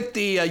ever get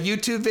the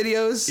YouTube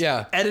videos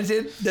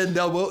edited, then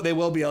they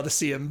will be able to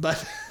see him.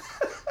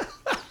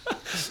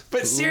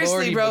 But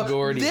seriously,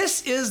 bro,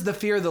 this is the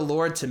fear of the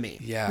Lord to me.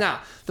 Yeah.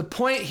 Now, the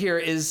point here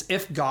is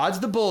if God's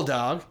the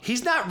bulldog,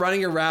 he's not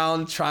running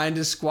around trying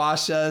to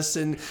squash us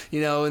and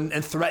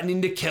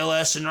threatening to kill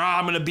us and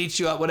I'm going to beat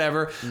you up,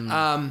 whatever.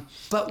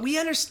 But we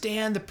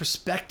understand the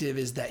perspective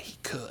is that he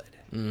could.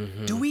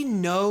 Do we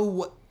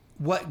know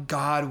what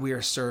God we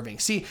are serving?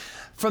 See,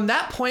 from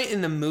that point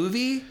in the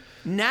movie,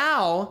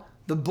 now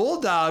the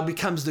bulldog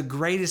becomes the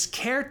greatest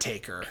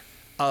caretaker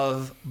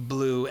of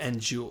Blue and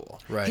Jewel.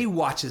 Right. He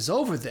watches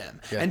over them.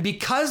 Yeah. And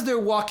because they're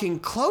walking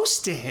close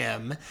to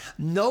him,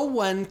 no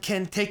one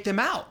can take them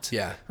out.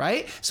 Yeah.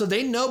 Right? So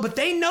they know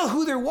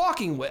who they're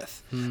walking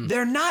with.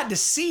 They're not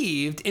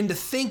deceived into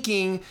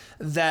thinking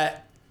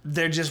that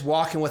they're just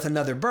walking with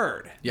another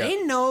bird. Yep.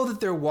 They know that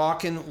they're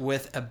walking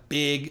with a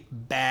big,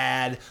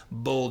 bad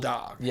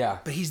bulldog. Yeah.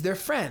 But he's their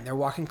friend. They're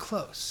walking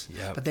close.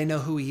 Yep. But they know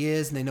who he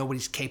is and they know what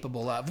he's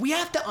capable of. We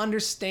have to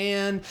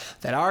understand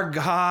that our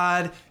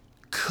God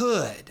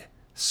could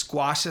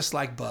squash us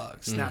like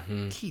bugs. Now,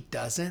 he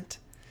doesn't.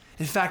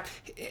 In fact,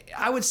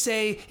 I would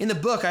say in the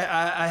book,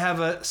 I have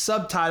a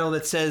subtitle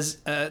that says,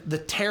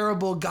 The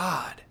Terrible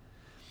God.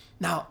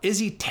 Now, is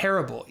he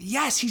terrible?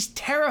 Yes, he's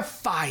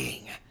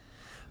terrifying.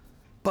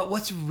 But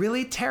what's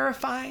really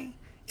terrifying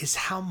is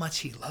how much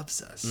he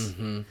loves us.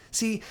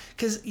 See,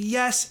 because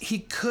yes, he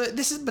could.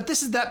 This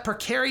is that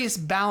precarious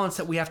balance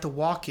that we have to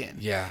walk in.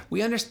 Yeah.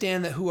 We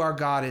understand that who our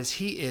God is.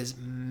 He is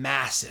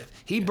massive.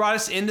 He brought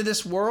us into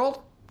this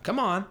world. Come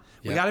on.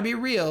 We got to be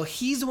real.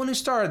 He's the one who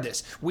started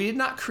this. We did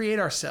not create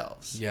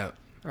ourselves. Yeah.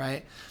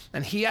 Right?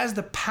 And he has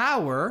the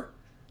power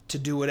to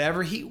do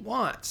whatever he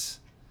wants.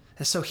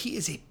 And so he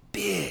is a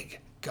big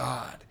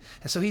God.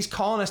 And so he's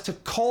calling us to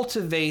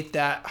cultivate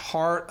that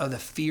heart of the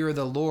fear of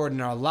the Lord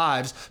in our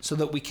lives so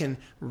that we can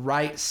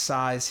right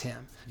size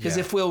him. Because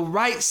if we'll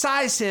right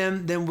size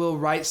him, then we'll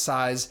right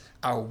size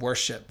our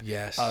worship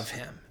of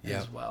him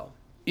as well.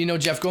 You know,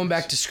 Jeff, going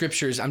back to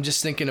scriptures, I'm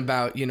just thinking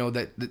about, you know,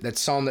 that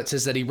psalm that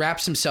says that he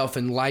wraps himself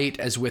in light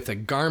as with a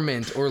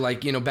garment, or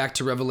like, you know, back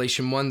to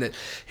Revelation 1, that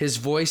his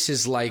voice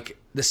is like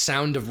the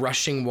sound of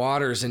rushing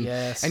waters. And,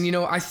 and, you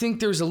know, I think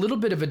there's a little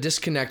bit of a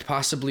disconnect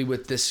possibly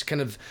with this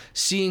kind of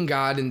seeing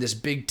God in this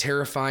big,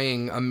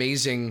 terrifying,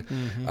 amazing,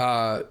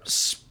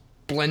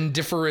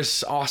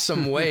 splendiferous,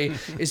 awesome way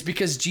is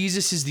because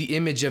Jesus is the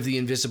image of the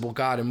invisible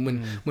God.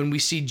 And when we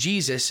see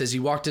Jesus as he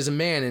walked as a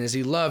man and as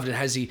he loved and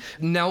as he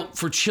knelt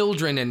for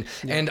children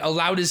and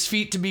allowed his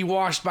feet to be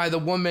washed by the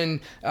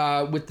woman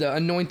with the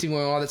anointing oil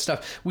and all that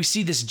stuff, we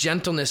see this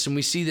gentleness and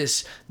we see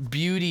this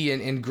beauty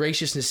and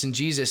graciousness in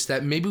Jesus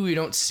that maybe we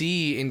don't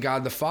see in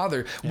God the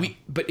Father.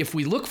 But if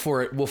we look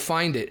for it, we'll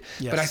find it.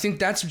 But I think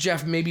that's,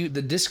 Jeff, maybe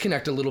the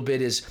disconnect a little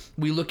bit is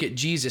we look at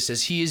Jesus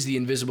as he is the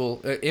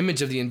invisible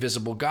image of the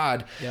invisible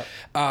God.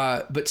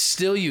 But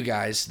still, you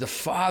guys, the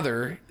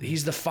Father,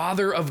 he's the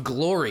Father of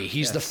glory.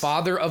 He's the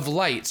Father of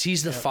lights.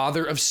 He's the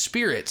Father of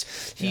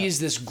spirits. He is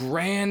this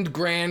grand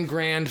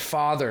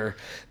Father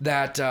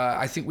that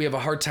I think we have a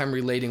hard time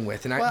relating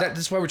with. And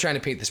that's why we're trying to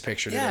paint this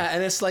picture today.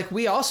 And it's like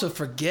we also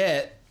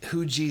forget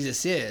who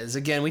Jesus is.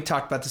 Again, we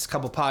talked about this a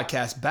couple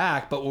podcasts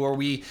back, but where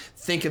we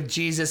think of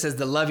Jesus as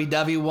the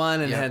lovey-dovey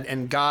one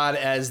and God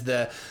as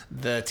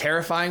the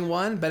terrifying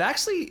one. But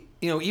actually,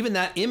 you know, even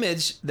that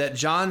image that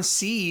John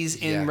sees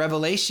in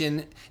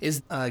Revelation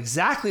is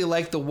exactly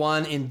like the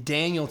one in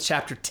Daniel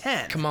chapter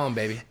 10. Come on,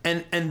 baby.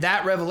 And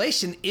that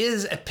revelation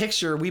is a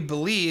picture, we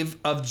believe,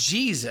 of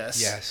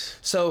Jesus. Yes.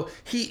 So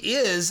he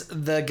is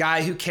the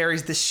guy who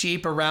carries the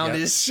sheep around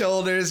his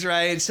shoulders,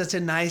 right? Such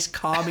a nice,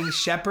 calming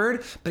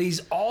shepherd, but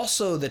he's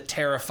also the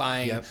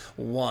terrifying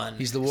one.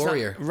 He's the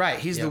warrior.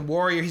 He's the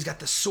warrior. He's got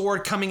the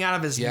sword coming out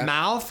of his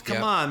mouth.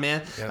 Come on,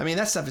 man. I mean,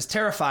 that stuff is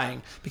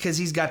terrifying because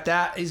he's got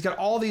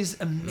all these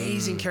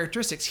amazing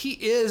characteristics. He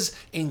is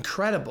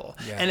incredible.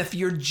 And if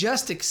you're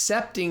just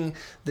accepting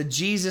the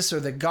Jesus or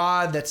the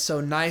God that's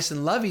so nice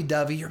and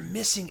lovey-dovey, you're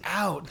missing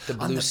out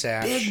on the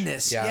sash.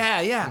 bigness.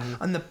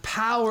 On the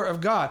power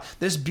of God.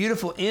 This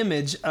beautiful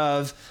image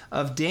of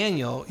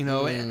Daniel, you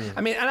know,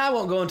 I mean, and I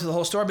won't go into the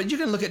whole story, but you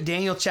can look at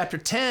Daniel chapter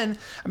 10.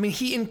 I mean,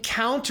 he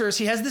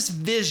has this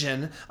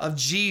vision of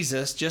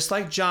Jesus, just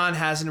like John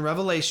has in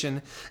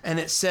Revelation, and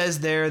it says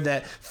there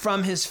that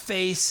from his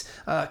face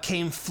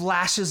came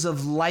flashes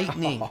of lightning,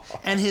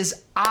 and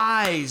his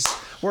eyes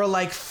were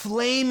like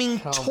flaming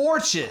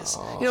torches.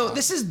 You know,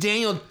 this is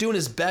Daniel doing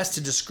his best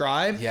to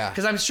describe,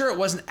 because I'm sure it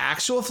wasn't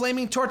actual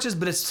flaming torches,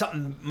 but it's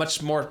something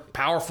much more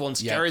powerful and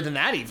scary than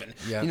that even.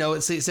 You know,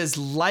 it says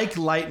like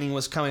lightning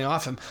was coming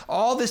off him.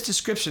 All this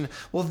description.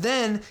 Well,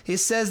 then he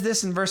says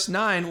this in verse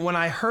 9, when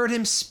I heard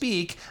him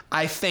speak,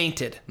 I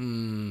fainted.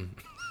 When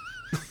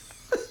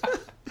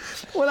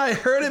I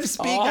heard him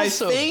speak, I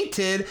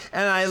fainted,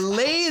 and I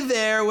lay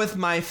there with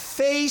my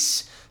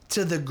face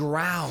to the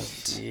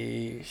ground.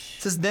 It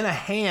says, then a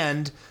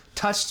hand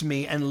touched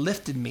me and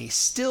lifted me,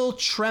 still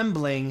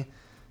trembling,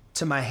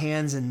 to my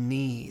hands and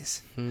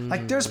knees.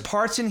 Like, there's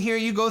parts in here,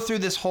 you go through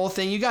this whole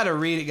thing, you got to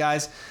read it,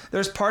 guys.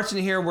 There's parts in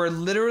here where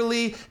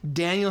literally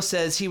Daniel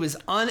says he was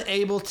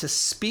unable to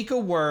speak a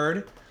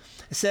word.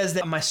 It says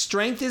that my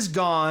strength is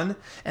gone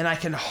and I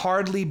can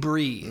hardly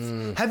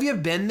breathe. Have you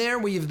been there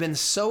where you've been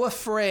so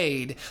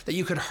afraid that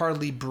you could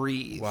hardly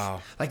breathe?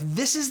 Wow. Like,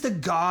 this is the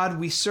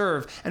God we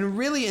serve. And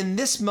really, in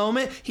this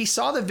moment, he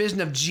saw the vision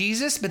of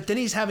Jesus, but then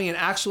he's having an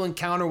actual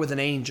encounter with an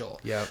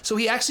angel. So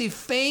he actually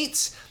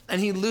faints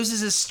and he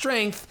loses his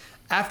strength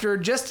after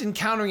just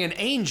encountering an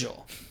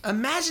angel.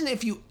 Imagine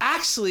if you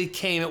actually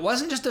came, it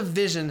wasn't just a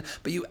vision,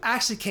 but you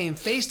actually came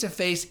face to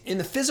face in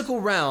the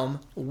physical realm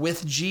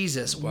with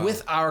Jesus,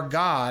 with our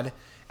God,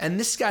 and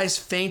this guy's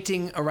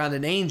fainting around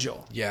an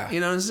angel. You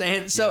know what I'm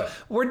saying? So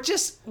we're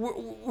just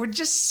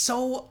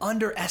so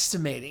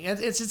underestimating.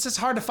 It's just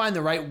hard to find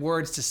the right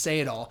words to say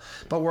it all,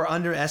 but we're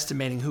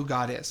underestimating who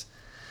God is.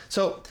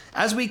 So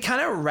as we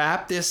kind of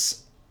wrap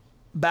this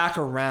back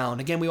around,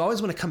 again, we always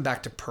want to come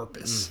back to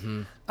purpose.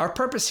 Our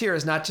purpose here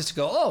is not just to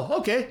go, oh,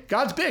 okay,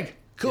 God's big.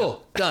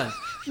 Cool, done.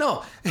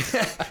 No,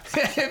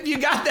 if you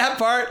got that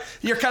part,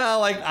 you're kind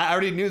of like, I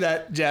already knew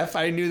that, Jeff.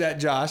 I knew that,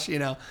 Josh, you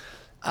know.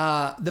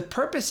 The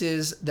purpose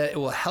is that it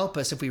will help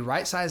us, if we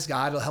right-size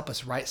God, it'll help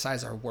us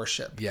right-size our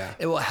worship.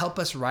 It will help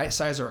us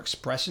right-size our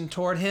expression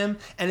toward him.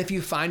 And if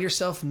you find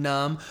yourself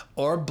numb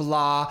or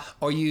blah,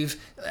 or you've,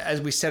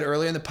 as we said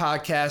earlier in the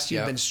podcast,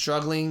 you've been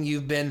struggling,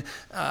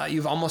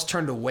 you've almost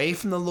turned away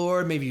from the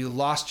Lord, maybe you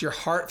lost your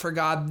heart for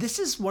God, this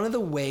is one of the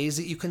ways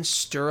that you can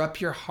stir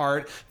up your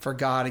heart for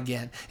God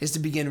again, is to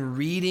begin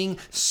reading,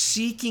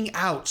 seeking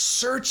out,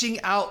 searching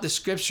out the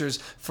scriptures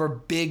for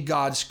big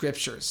God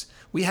scriptures.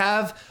 We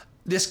have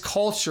this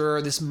culture,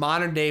 this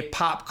modern day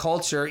pop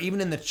culture, even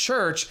in the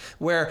church,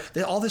 where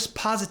all this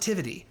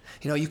positivity.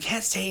 You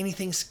can't say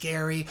anything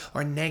scary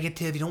or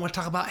negative. You don't want to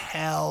talk about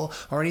hell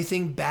or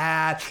anything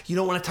bad. You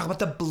don't want to talk about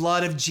the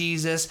blood of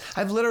Jesus.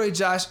 I've literally,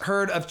 Josh,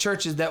 heard of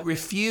churches that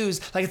refuse,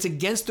 like it's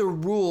against the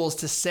rules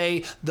to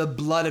say the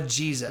blood of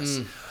Jesus.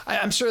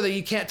 I'm sure that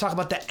you can't talk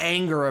about the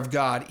anger of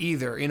God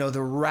either,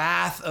 the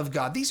wrath of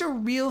God. These are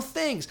real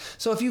things.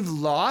 So if you've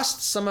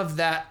lost some of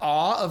that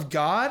awe of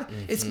God,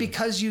 it's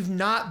because you've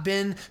not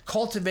been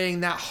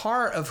cultivating that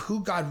heart of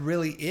who God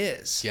really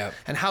is. Yep.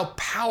 And how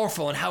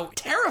powerful and how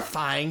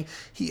terrifying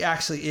he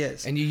actually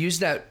is. And you use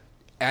that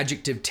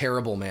adjective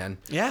terrible, man.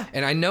 Yeah.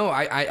 And I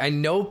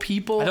know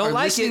people are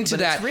listening to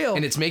that, it's real.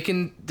 and it's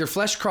making their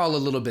flesh crawl a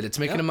little bit. It's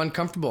making them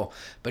uncomfortable.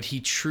 But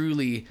he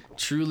truly,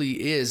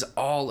 truly is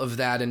all of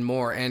that and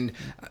more. And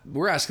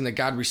we're asking that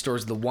God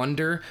restores the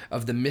wonder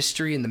of the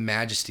mystery and the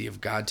majesty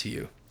of God to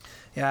you.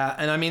 Yeah.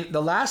 And I mean,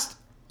 the last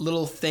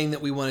little thing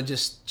that we want to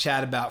just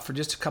chat about for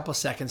just a couple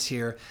seconds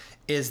here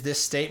is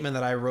this statement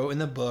that I wrote in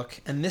the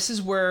book. And this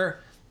is where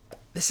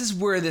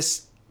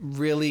this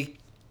really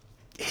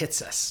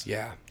hits us.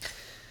 Yeah.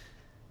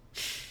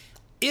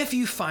 If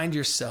you find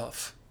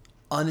yourself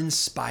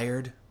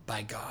uninspired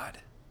by God,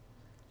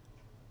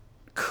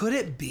 could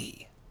it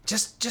be,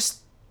 just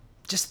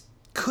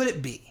could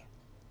it be?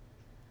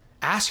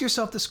 Ask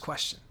yourself this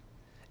question.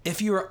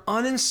 If you are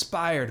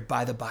uninspired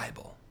by the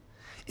Bible,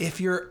 if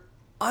you're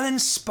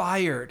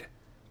uninspired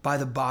by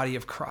the body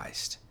of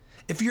Christ,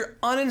 if you're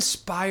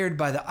uninspired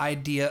by the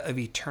idea of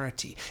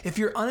eternity, if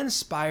you're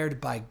uninspired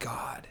by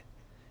God,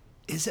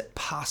 is it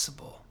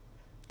possible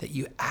that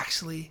you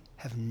actually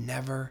have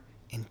never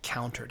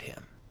encountered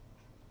him?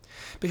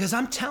 Because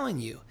I'm telling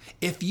you,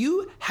 if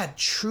you had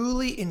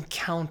truly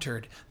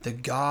encountered the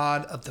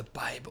God of the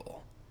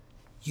Bible,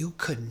 you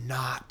could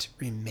not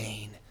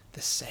remain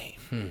the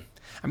same.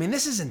 I mean,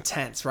 this is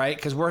intense, right?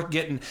 Because we're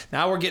getting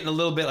a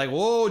little bit like,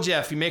 whoa,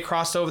 Jeff, you may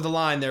cross over the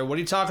line there. What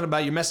are you talking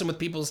about? You're messing with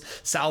people's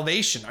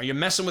salvation. Are you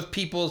messing with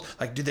people?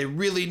 Like, do they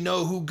really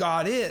know who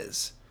God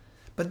is?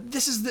 But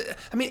this is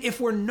if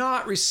we're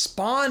not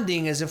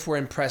responding as if we're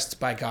impressed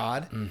by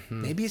God,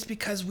 maybe it's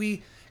because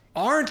we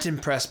aren't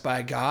impressed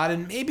by God.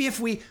 And maybe if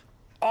we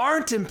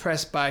aren't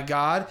impressed by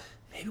God,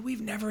 maybe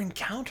we've never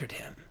encountered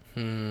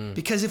him.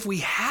 Because if we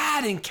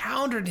had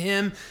encountered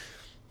him,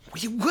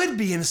 we would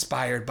be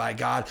inspired by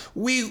God.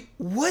 We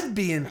would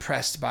be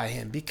impressed by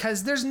him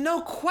because there's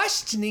no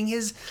questioning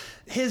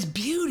his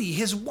beauty,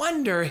 his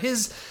wonder,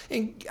 there's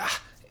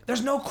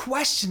no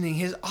questioning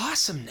his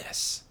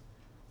awesomeness.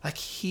 Like,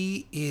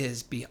 he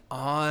is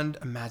beyond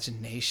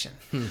imagination.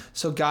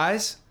 So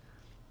guys,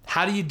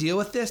 how do you deal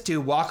with this? Do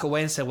you walk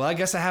away and say, well, I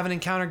guess I haven't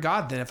encountered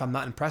God then if I'm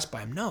not impressed by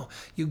him? No,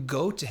 you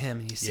go to him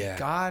and you say,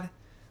 God,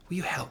 will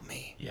you help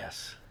me?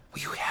 Yes.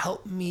 Will you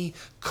help me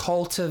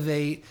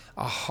cultivate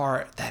a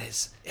heart that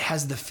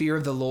has the fear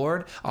of the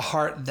Lord, a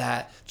heart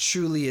that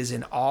truly is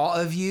in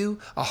awe of you,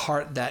 a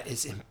heart that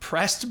is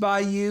impressed by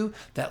you,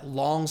 that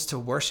longs to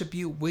worship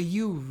you? Will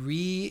you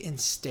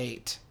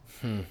reinstate?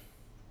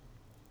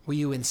 Will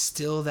you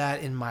instill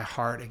that in my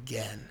heart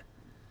again?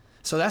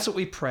 So that's what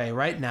we pray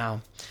right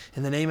now.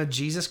 In the name of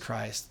Jesus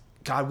Christ,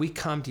 God, we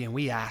come to you and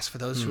we ask for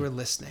those who are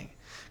listening,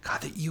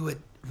 God, that you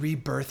would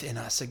rebirth in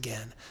us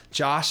again.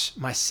 Josh,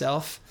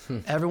 myself,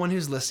 everyone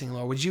who's listening,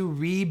 Lord, would you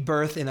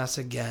rebirth in us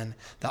again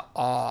the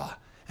awe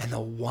and the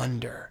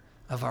wonder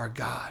of our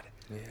God?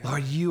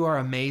 Lord, you are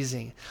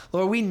amazing.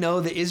 Lord, we know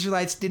the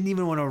Israelites didn't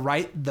even want to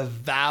write the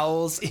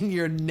vowels in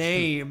your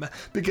name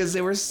because they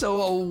were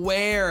so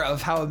aware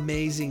of how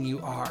amazing you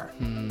are.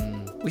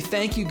 We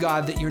thank you,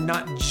 God, that you're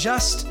not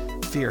just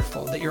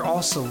fearful, that you're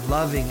also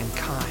loving and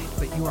kind,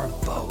 but you are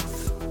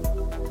both.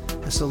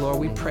 And so, Lord,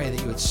 we pray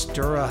that you would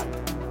stir up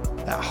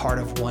that heart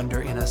of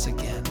wonder in us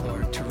again,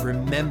 Lord, to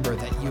remember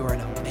that you are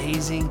an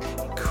amazing,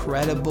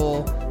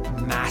 incredible,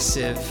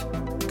 massive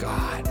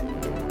God.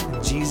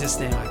 In Jesus'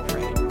 name I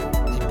pray.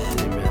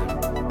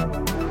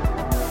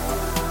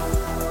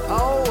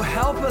 Oh,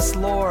 help us,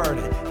 Lord.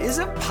 Is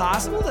it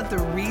possible that the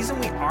reason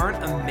we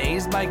aren't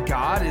amazed by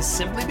God is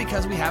simply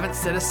because we haven't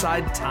set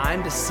aside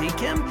time to seek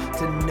him,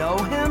 to know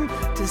him,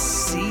 to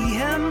see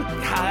him?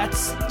 God,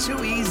 that's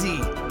too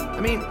easy.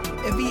 I mean,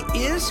 if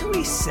he is who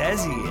he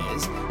says he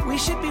is, we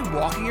should be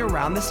walking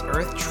around this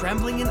earth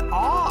trembling in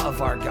awe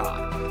of our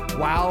God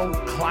while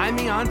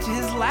climbing onto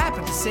his lap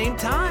at the same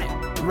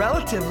time,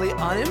 relatively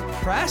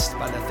unimpressed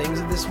by the things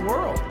of this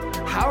world.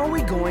 How are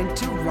we going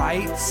to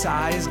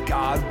right-size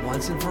God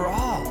once and for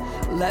all?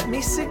 Let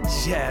me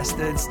suggest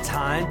that it's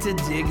time to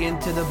dig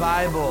into the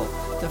Bible,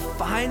 to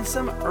find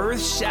some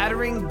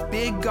earth-shattering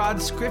big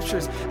God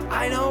scriptures.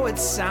 I know it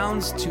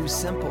sounds too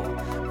simple,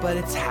 but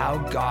it's how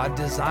God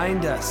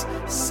designed us.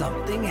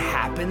 Something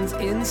happens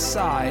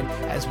inside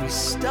as we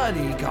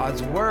study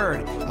God's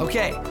Word.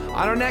 Okay,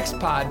 on our next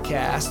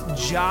podcast,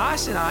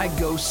 Josh and I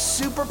go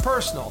super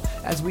personal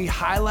as we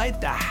highlight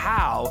the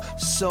how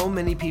so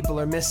many people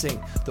are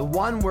missing. The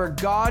one where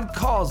God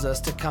calls us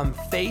to come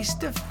face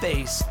to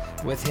face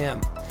with him.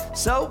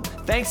 So,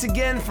 thanks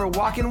again for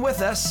walking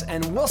with us,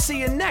 and we'll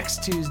see you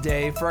next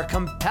Tuesday for a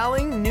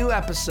compelling new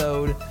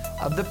episode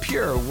of the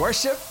Pure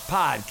Worship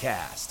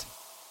Podcast.